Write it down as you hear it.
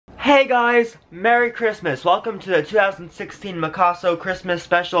Hey guys, Merry Christmas! Welcome to the 2016 Macawso Christmas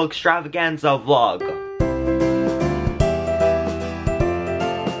Special Extravaganza vlog.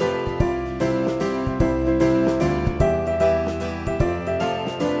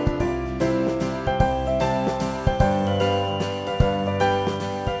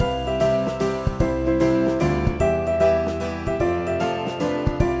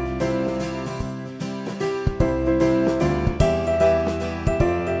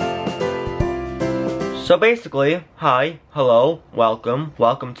 So basically, hi, hello, welcome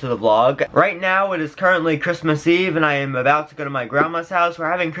to the vlog. Right now it is currently Christmas Eve and I am about to go to my grandma's house. We're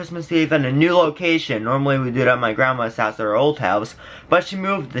having Christmas Eve in a new location. Normally we do it at my grandma's house at her old house, but she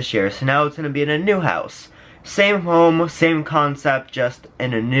moved this year, so now it's going to be in a new house. Same home, same concept, just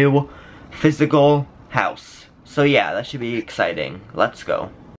in a new physical house. So yeah, that should be exciting. Let's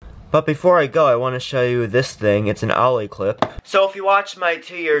go. But before I go, I want to show you this thing. It's an Ollie clip. So if you watched my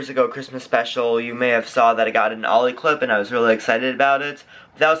 2 years ago Christmas special, you may have saw that I got an Ollie clip and I was really excited about it.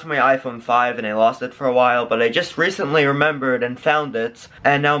 That was for my iPhone 5 and I lost it for a while, but I just recently remembered and found it,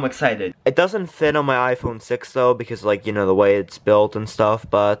 and now I'm excited. It doesn't fit on my iPhone 6 though, because like, you know, the way it's built and stuff,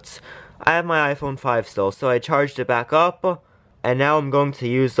 but I have my iPhone 5 still, so I charged it back up. And now I'm going to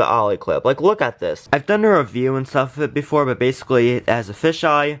use the Ollie clip. Like, look at this. I've done a review and stuff of it before, but basically it has a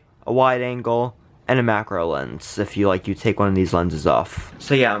fisheye, a wide angle, and a macro lens, if you take one of these lenses off.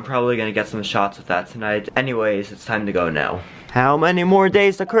 So yeah, I'm probably gonna get some shots of that tonight. Anyways, it's time to go now. How many more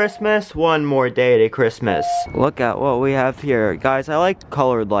days to Christmas? One more day to Christmas. Look at what we have here. Guys, I like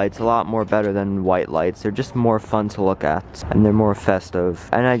colored lights a lot more better than white lights. They're just more fun to look at, and they're more festive,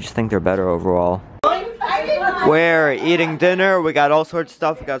 and I just think they're better overall. We're eating dinner. We got all sorts of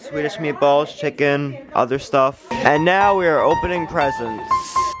stuff. We got Swedish meatballs, chicken, other stuff. And now we are opening presents.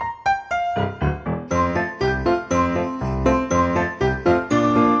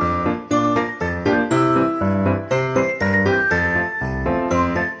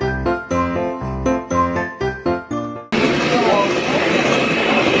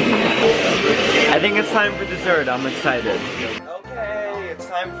 I think it's time for dessert. I'm excited. Okay, it's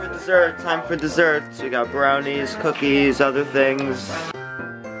time for dessert. Time for desserts. We got brownies, cookies, other things.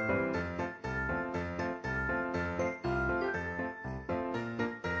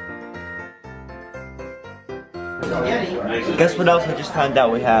 Guess what else I just found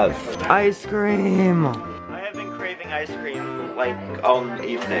out we have? Ice cream! I have been craving ice cream like all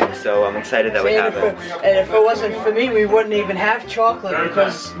evening, so I'm excited that we have it. And if it wasn't for me, we wouldn't even have chocolate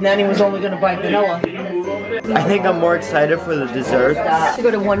because Nanny was only going to buy vanilla. I think I'm more excited for the dessert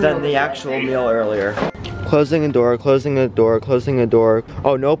than the actual meal earlier. Closing a door, closing a door, closing a door.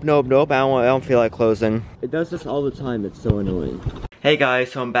 Oh, nope, nope, nope, I don't feel like closing. It does this all the time, it's so annoying. Hey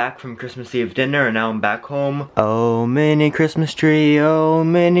guys, so I'm back from Christmas Eve dinner and now I'm back home. Oh, mini Christmas tree, oh,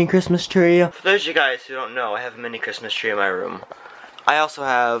 mini Christmas tree. For those of you guys who don't know, I have a mini Christmas tree in my room. I also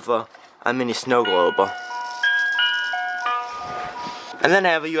have a mini snow globe. And then I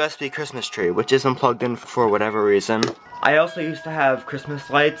have a USB Christmas tree, which isn't plugged in for whatever reason. I also used to have Christmas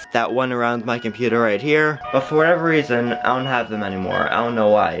lights that went around my computer right here, but for whatever reason, I don't have them anymore. I don't know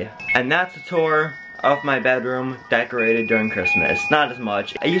why. And that's a tour of my bedroom decorated during Christmas. Not as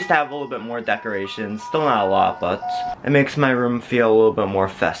much. I used to have a little bit more decorations, still not a lot, but it makes my room feel a little bit more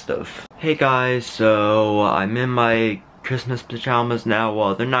festive. Hey guys, so I'm in my Christmas pajamas now.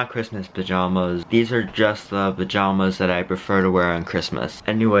 Well, they're not Christmas pajamas. These are just the pajamas that I prefer to wear on Christmas.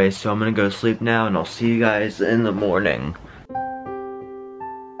 Anyway, so I'm gonna go to sleep now and I'll see you guys in the morning.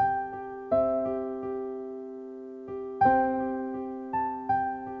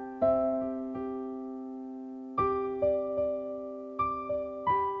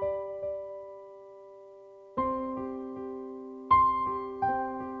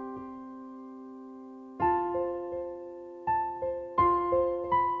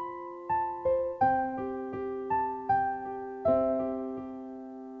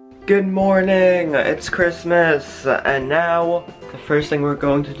 Good morning, it's Christmas, and now the first thing we're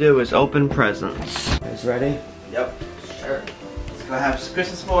going to do is open presents. You guys ready? Yep, sure. Let's go have some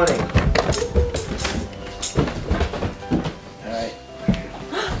Christmas morning. Alright.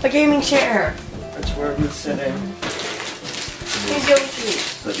 A gaming chair. That's where I'm sitting. Here's Yoshi.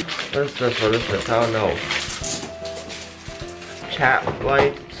 What is this? What is this? I don't know. Chat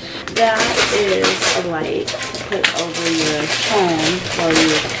lights. That is a light to put over your phone while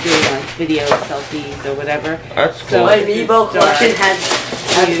you're doing like video, selfies, or whatever. That's cool. So My Amiibo collection has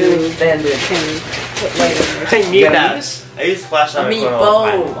been expanded. Put light over your I need that. I use flashlight on my phone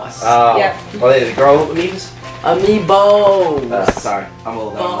all the time. Oh, Yeah. Are they the girl amiibos? Amiibo. Sorry, I'm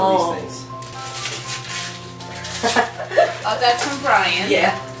old. I don't know these things. Oh, that's from Brian.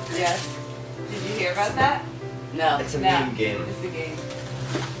 Yeah. Yes. Did you hear about that? No. It's a No. meme game. It's a game.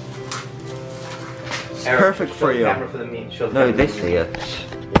 It's perfect for you. Camera for the meme. Show the No, camera they for the see meme. it. They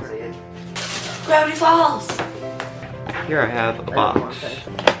see it. Gravity Falls! Here I have a box.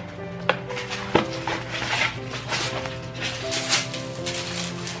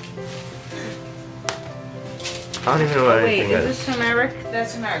 I don't even know what Wait, anything is is. this from Eric?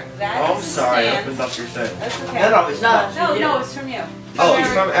 That's from Eric. That Oh, is I'm the sorry. I stand. opened up your thing. That's okay. No, it's not. No, it's from you. Oh,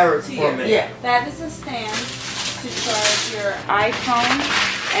 it's from Eric to for you. me. Yeah. That is a stand to charge your iPhone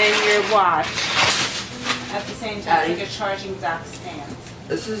and your watch at the same time. It's like a charging dock stand.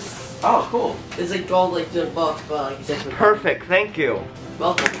 This is Oh, cool. It's like gold, like the book, but like you said, perfect. Thank you.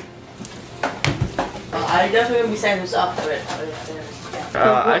 welcome. I definitely gonna be setting this up for it.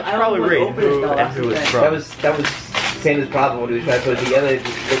 I should probably read who and who it's from. That was Santa's problem when he was trying to put it together. He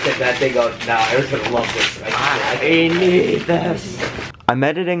just looked at that thing, go, nah, Eric's gonna love this. I need this. I'm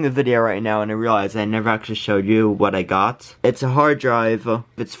editing the video right now and I realized I never actually showed you what I got. It's a hard drive.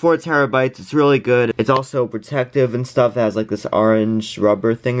 It's 4 terabytes. It's really good. It's also protective and stuff. It has like this orange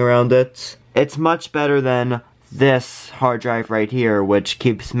rubber thing around it. It's much better than this hard drive right here, which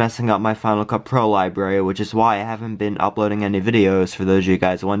keeps messing up my Final Cut Pro library, which is why I haven't been uploading any videos, for those of you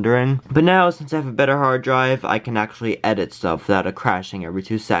guys wondering. But now, since I have a better hard drive, I can actually edit stuff without it crashing every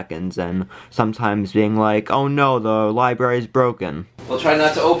 2 seconds, and sometimes being like, oh no, the library's broken. Well, try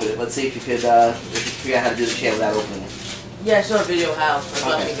not to open it. Let's see if you could, if you figure out how to do the channel without opening it. Yeah, I saw a video how,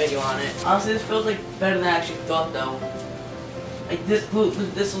 or Okay. a video on it. Honestly, this feels like better than I actually thought, though. Like this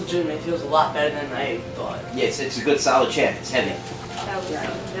legitimately feels a lot better than I thought. Yes, it's a good solid chair. It's heavy.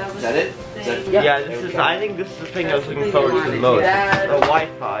 Is that it? Is that, Yeah, this is, I think this is the thing I was looking forward to the most. Yeah. The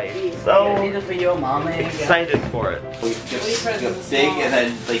Wi-Fi. I need So a video, Mom. excited for it. we just go big and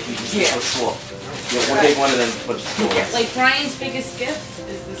then, like, you just Yeah. go small. Yeah, one big one and then put small. Like Brian's biggest gift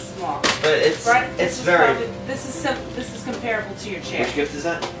is this small. But it's Brian, it's very. This is comparable to your chair. Which gift is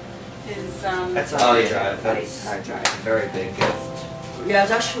that? Is That's a Oh, hard yeah. drive. That's hard drive. a very big gift. Yeah, I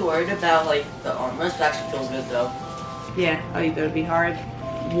was actually worried about like the armrest, but it actually feels good though. Yeah. Oh, you thought it'd be hard?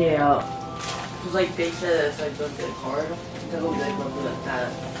 Yeah. Cause like they said it's like going to get hard. It's gonna be like something like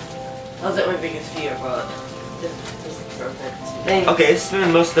that. That was like my biggest fear, but this is perfect. Thanks. Okay, this has been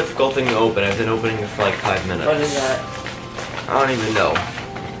the most difficult thing to open. I've been opening it for like 5 minutes. What is that? I don't even know.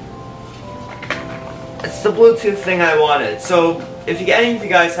 It's the Bluetooth thing I wanted. So, if any of you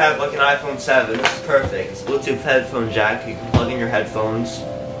guys have like an iPhone 7, this is perfect. It's Bluetooth headphone jack. You can plug in your headphones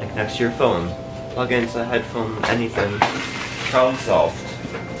and connect to your phone. Plug into the headphone, anything. Problem solved.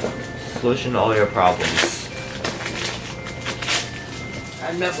 Solution to all your problems.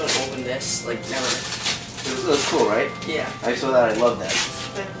 I've never gonna open this, like never. It was cool, right? Yeah. I saw that. I love that.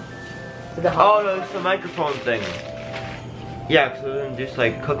 Oh no, it's the microphone thing. Yeah, because we're gonna do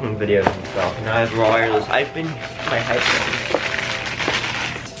like cooking videos and stuff. And I have wireless. I've been using my headphones.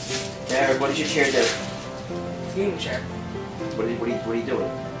 Yeah, Eric, what did your chair do? Game chair. What are you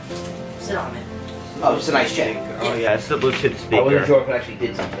doing? Sit on it. Oh, just a nice chair. Oh yeah, it's the Bluetooth speaker. I wasn't sure if it actually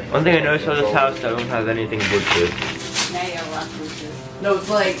did something. One thing I noticed about this house, I don't have anything Bluetooth. Now you're locked Bluetooth. No, it's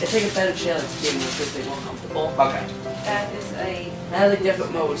like a better chair that's gaming because they're more comfortable. Okay. That is a It has like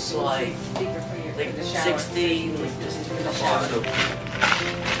different modes, so like speaker for your like the shower. 60, like just for the shower. Awesome.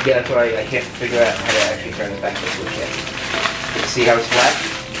 Yeah, that's what I can't figure out how to actually turn it back to a blue chair. See how it's flat?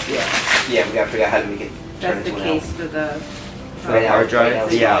 Yeah. Yeah, we gotta figure out how to make it turn That's the into an L. case for the. For the hard drive? Right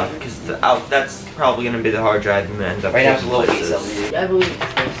now, Yeah, because that's probably gonna be the hard drive I'm gonna end up Right now it's a taking little case places. LED. I believe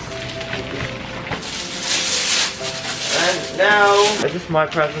it's this. And now, is this my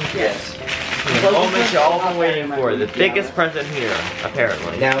present? Yes. The moment you've all been waiting for, the biggest present here,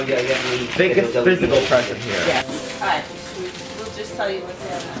 apparently. Now you gotta leave. Biggest physical present here. Yes. Alright, we'll just tell you what's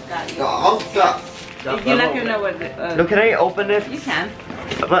got you. No, I'll stop. You're not gonna know what. No, can I open it? You can.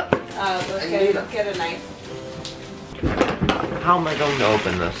 But Let's get a knife. how am I going to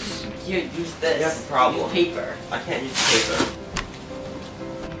open this? Here, use this. You have a problem. Use paper. I can't use paper.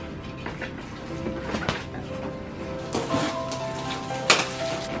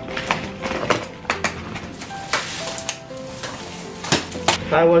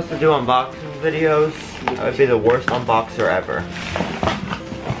 If I was to do unboxing videos, I would be the worst unboxer ever.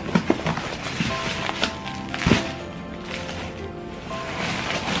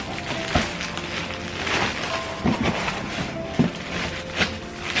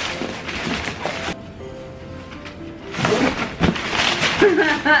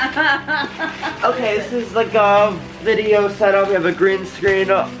 Okay, this is like a video setup. We have a green screen,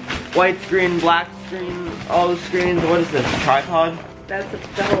 white screen, black screen, all the screens. What is this, a tripod? That's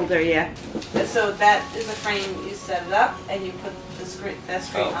the holder, yeah. So that is a frame. You set it up and you put that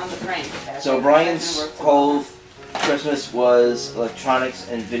screen on the frame. So Brian's whole Christmas was electronics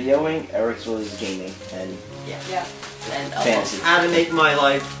and videoing. Eric's was gaming and Yeah. And fancy. How to make my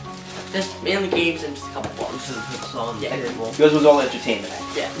life. just mainly games and just a couple books. Yeah. Yours was all entertainment.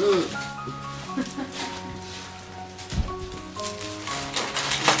 Yeah.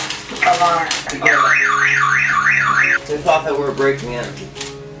 They thought that we were breaking in.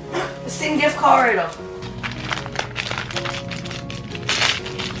 The same gift card.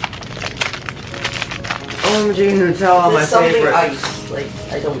 OMG Nutella, my There's something favorite. ice. Like,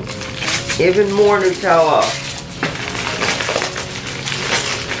 I don't. Even more Nutella.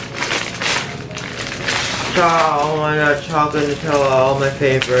 Oh my god, chocolate Nutella, all my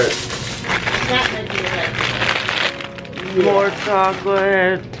favorites. More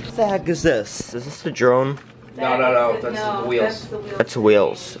chocolate. What the heck is this? Is this the drone? No, that's the wheels. That's the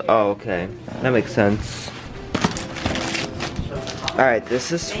wheels. Oh, okay. That makes sense. Alright,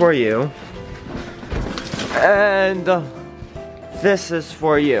 this is for you. And this is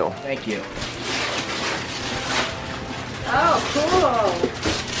for you. Thank you. Oh, cool.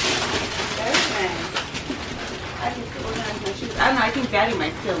 Very nice. I can still organize my shoes. I don't know, I think Daddy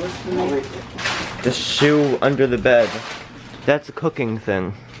might still listen to me. The shoe under the bed. That's a cooking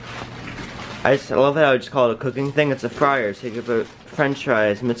thing. I love how I just call it a cooking thing. It's a fryer, so you can put french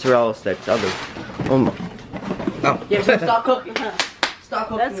fries, mozzarella sticks, other. Oh. Yeah, so stop cooking. Stop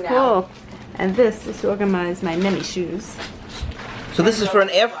cooking. That's now. cool. And this is to organize my mini shoes. So this is for an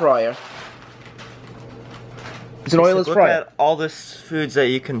air fryer. It's an oilless Look fryer. at all this foods that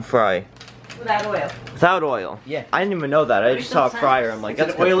you can fry. Without oil. Without oil. Yeah. I didn't even know that. I just saw a fryer. I'm like, It's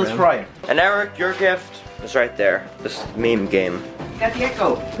that's an good for oilless him. fryer. And Eric, your gift is right there. This meme game. Got the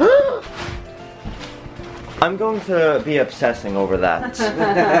echo. I'm going to be obsessing over that.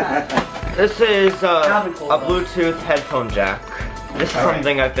 This is a Bluetooth headphone jack. This is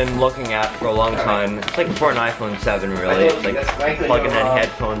something I've been looking at for a long time. It's like for an iPhone 7 really. It's like plugging in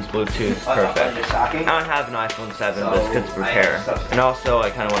headphones, Bluetooth, perfect. I don't have an iPhone 7, but it's good to prepare. And also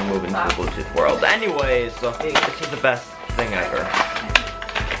I kind of want to move into the Bluetooth world. Anyways, this is the best thing ever.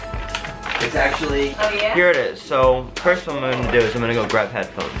 It's actually. Oh yeah? Here it is. So first what I'm going to do is I'm going to go grab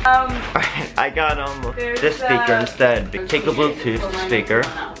headphones. Alright, I got this speaker instead. Take the Bluetooth speaker.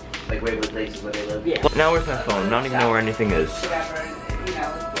 Like where places where they live. Yeah. Now where's my phone? I don't even know where anything is. Whatever, you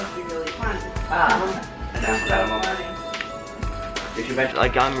know, it's supposed to be really fun. And that's that moment. If you mention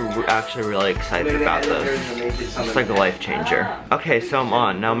Like I'm actually really excited about this. It's like a life changer. Okay, so I'm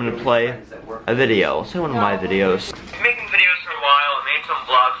on. Now I'm gonna play a video. So one of my videos. Making videos for a while. I made some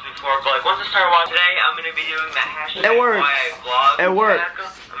vlogs before, but like once I start watching today, I'm gonna be doing that hashtag. It works. It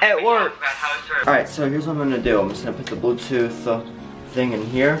works. It works. Alright, so here's what I'm gonna do. I'm just gonna put the Bluetooth thing in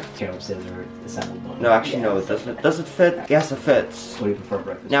here. No, actually no, it doesn't. Does it fit? Yes, it fits. What do you prefer,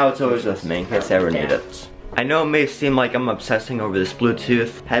 breakfast? Now it's always with me in case I ever need it. I know it may seem like I'm obsessing over this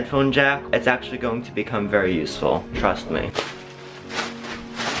Bluetooth headphone jack. It's actually going to become very useful. Trust me.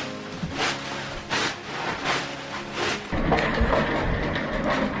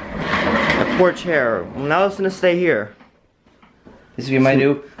 A poor chair. Well, now it's gonna stay here. This will be my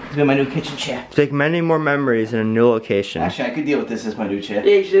new kitchen chair. To make many more memories in a new location. Actually, I could deal with this as my new chair.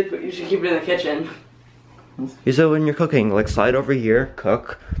 Yeah, you should keep it in the kitchen. Use it when you're cooking. Like slide over here,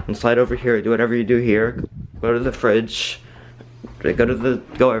 cook, and slide over here. Do whatever you do here. Go to the fridge.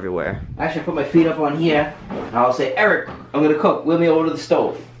 Go everywhere. Actually, I put my feet up on here, and I'll say, Eric, I'm gonna cook. Wheel me over to the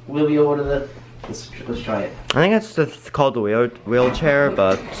stove. Wheel me over to the. Let's try it. I think that's called the wheelchair,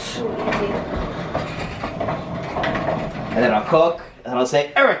 but And then I'll cook, and I'll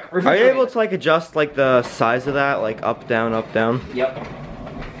say, Eric, are you able to like adjust like the size of that, like up, down, up, down? Yep.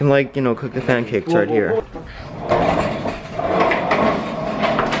 You can like, you know, cook the pancakes right here.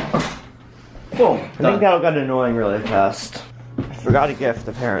 Boom. I think that got annoying really fast. I forgot a gift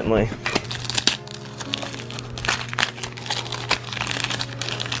apparently.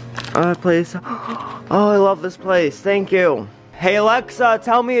 Place. Oh, I love this place. Thank you. Hey Alexa,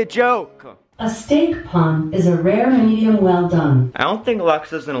 tell me a joke. A steak pun is a rare medium well done. I don't think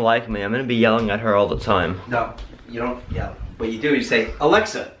Alexa's gonna like me. I'm gonna be yelling at her all the time. No, you don't yell. What you do is you say,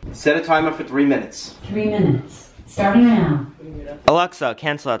 Alexa, set a timer for 3 minutes. 3 minutes. Starting now. Alexa,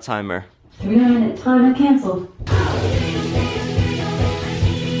 cancel that timer. 3-minute timer canceled.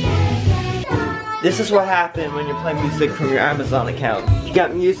 This is what happened when you play music from your Amazon account. You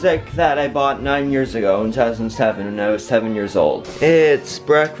got music that I bought 9 years ago in 2007 when I was 7 years old. It's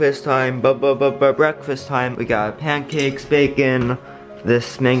breakfast time, breakfast time. We got pancakes, bacon,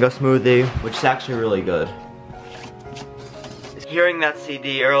 this mango smoothie, which is actually really good. hearing that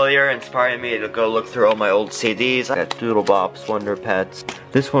CD earlier inspired me to go look through all my old CDs. I got Doodle Bops, Wonder Pets.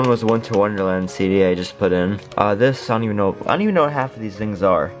 This one was a Winter Wonderland CD I just put in. This, I don't even know what half of these things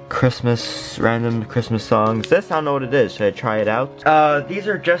are. Christmas, random Christmas songs. This, I don't know what it is. Should I try it out? These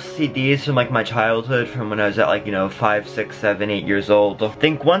are just CDs from like my childhood, from when I was at like, you know, 5, 6, 7, 8 years old. I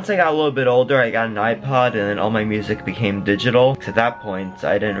think once I got a little bit older, I got an iPod and then all my music became digital. Because at that point,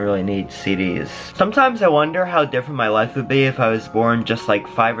 I didn't really need CDs. Sometimes I wonder how different my life would be if I was born just like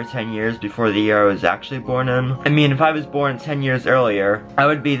 5 or 10 years before the year I was actually born in. I mean, if I was born 10 years earlier, I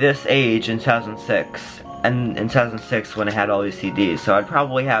would be this age in 2006. And in 2006 when I had all these CDs, so I'd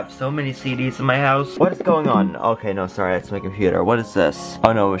probably have so many CDs in my house. What is going on? Okay, no, sorry, that's my computer. What is this?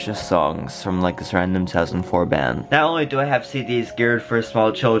 Oh no, it's just songs from like this random 2004 band. Not only do I have CDs geared for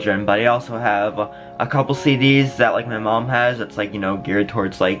small children, but I also have a couple CDs that like my mom has that's like, you know, geared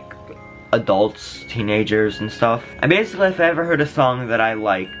towards like adults, teenagers, and stuff. And basically, if I ever heard a song that I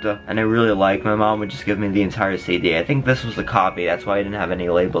liked, and I really liked, my mom would just give me the entire CD. I think this was a copy, that's why I didn't have any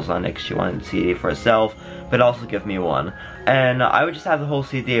labels on it, because she wanted the CD for herself, but also give me one. And I would just have the whole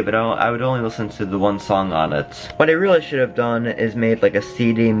CD, but I would only listen to the one song on it. What I really should have done is made like a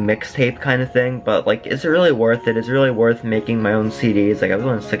CD mixtape kind of thing, but like, is it really worth it? Is it really worth making my own CDs? Like, I was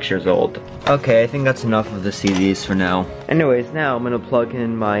only 6 years old. Okay, I think that's enough of the CDs for now. Anyways, now I'm gonna plug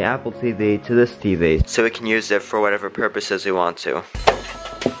in my Apple TV to this TV, so we can use it for whatever purposes we want to.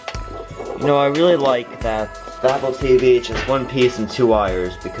 You know, I really like that the Apple TV is just one piece and 2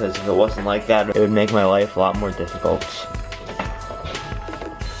 wires, because if it wasn't like that, it would make my life a lot more difficult.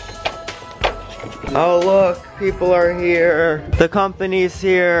 Oh look, people are here. The company's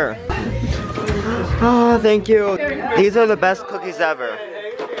here. Oh, thank you. These are the best cookies ever.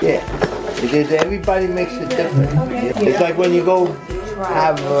 Yeah, because everybody makes it different. It's like when you go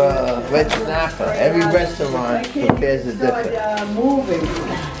have red snapper, every restaurant prepares it different.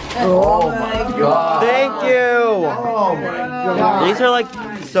 Oh my god. Thank you. Oh my god. These are like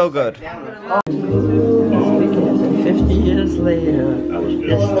so good. 50 years later,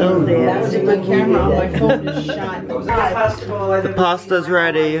 it's still there. My camera on my phone is shot. The pasta's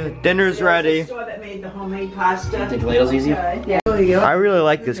ready. Dinner's ready. That made the homemade pasta. Think ladle's easy? Yeah. I really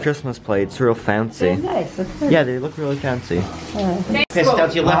like this Christmas plate. It's real fancy. Yeah, they look really fancy. Pissed out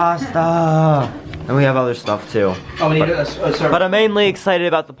to your left. Pasta. And we have other stuff too. Oh, we need a service. But I'm mainly excited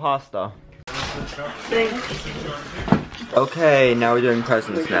about the pasta. Okay, now we're doing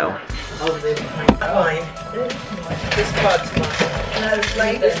presents now. This part's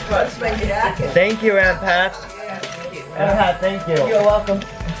mine. This part's my jacket. Thank you, Aunt Pat. Aunt Pat, thank you. You're welcome.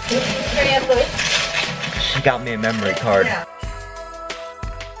 She got me a memory card. Yeah.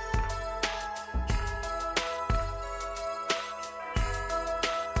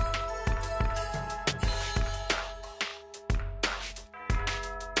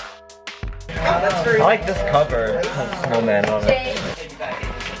 I like this cover. It has a snowman on it.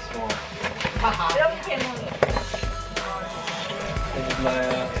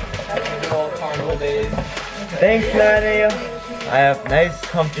 Thanks, Maddie. I have nice,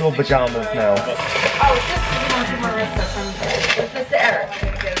 comfortable pajamas now. Oh, just Marissa from Mr. Eric.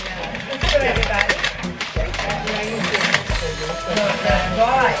 Good, everybody.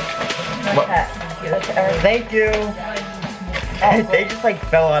 Thank you. They just like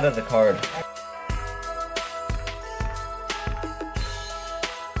fell out of the card.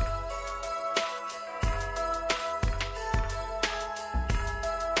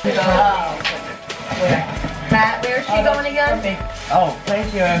 Pat, where's she going again? Oh,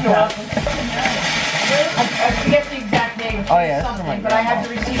 thank you, Aunt Pat. I forget the exact name. Oh, yeah, something, but I had to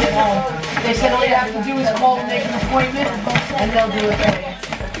receive it home. They said all you have to do is call and make an appointment, and they'll do it for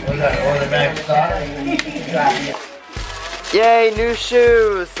you. Yay, new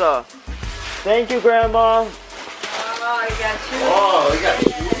shoes! Thank you, Grandma. Oh, you got shoes. Oh, we got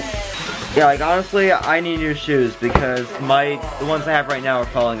shoes. Yeah, like honestly, I need new shoes because the ones I have right now are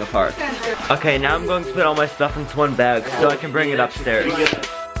falling apart. Okay, now I'm going to put all my stuff into one bag so I can bring it upstairs.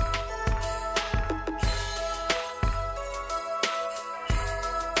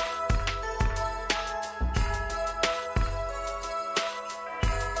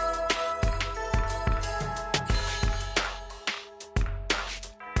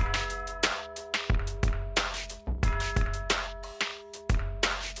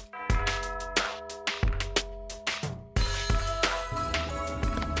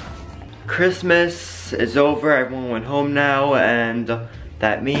 Christmas is over, everyone went home now, and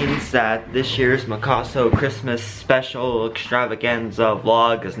that means that this year's Macawso Christmas special extravaganza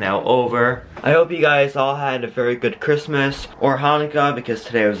vlog is now over. I hope you guys all had a very good Christmas or Hanukkah, because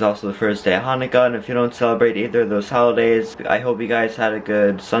today was also the first day of Hanukkah, and if you don't celebrate either of those holidays, I hope you guys had a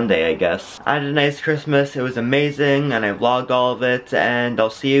good Sunday, I guess. I had a nice Christmas, it was amazing, and I vlogged all of it, and I'll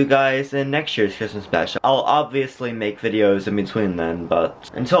see you guys in next year's Christmas special. I'll obviously make videos in between then,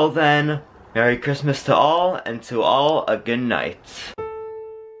 but until then, Merry Christmas to all, and to all a good night.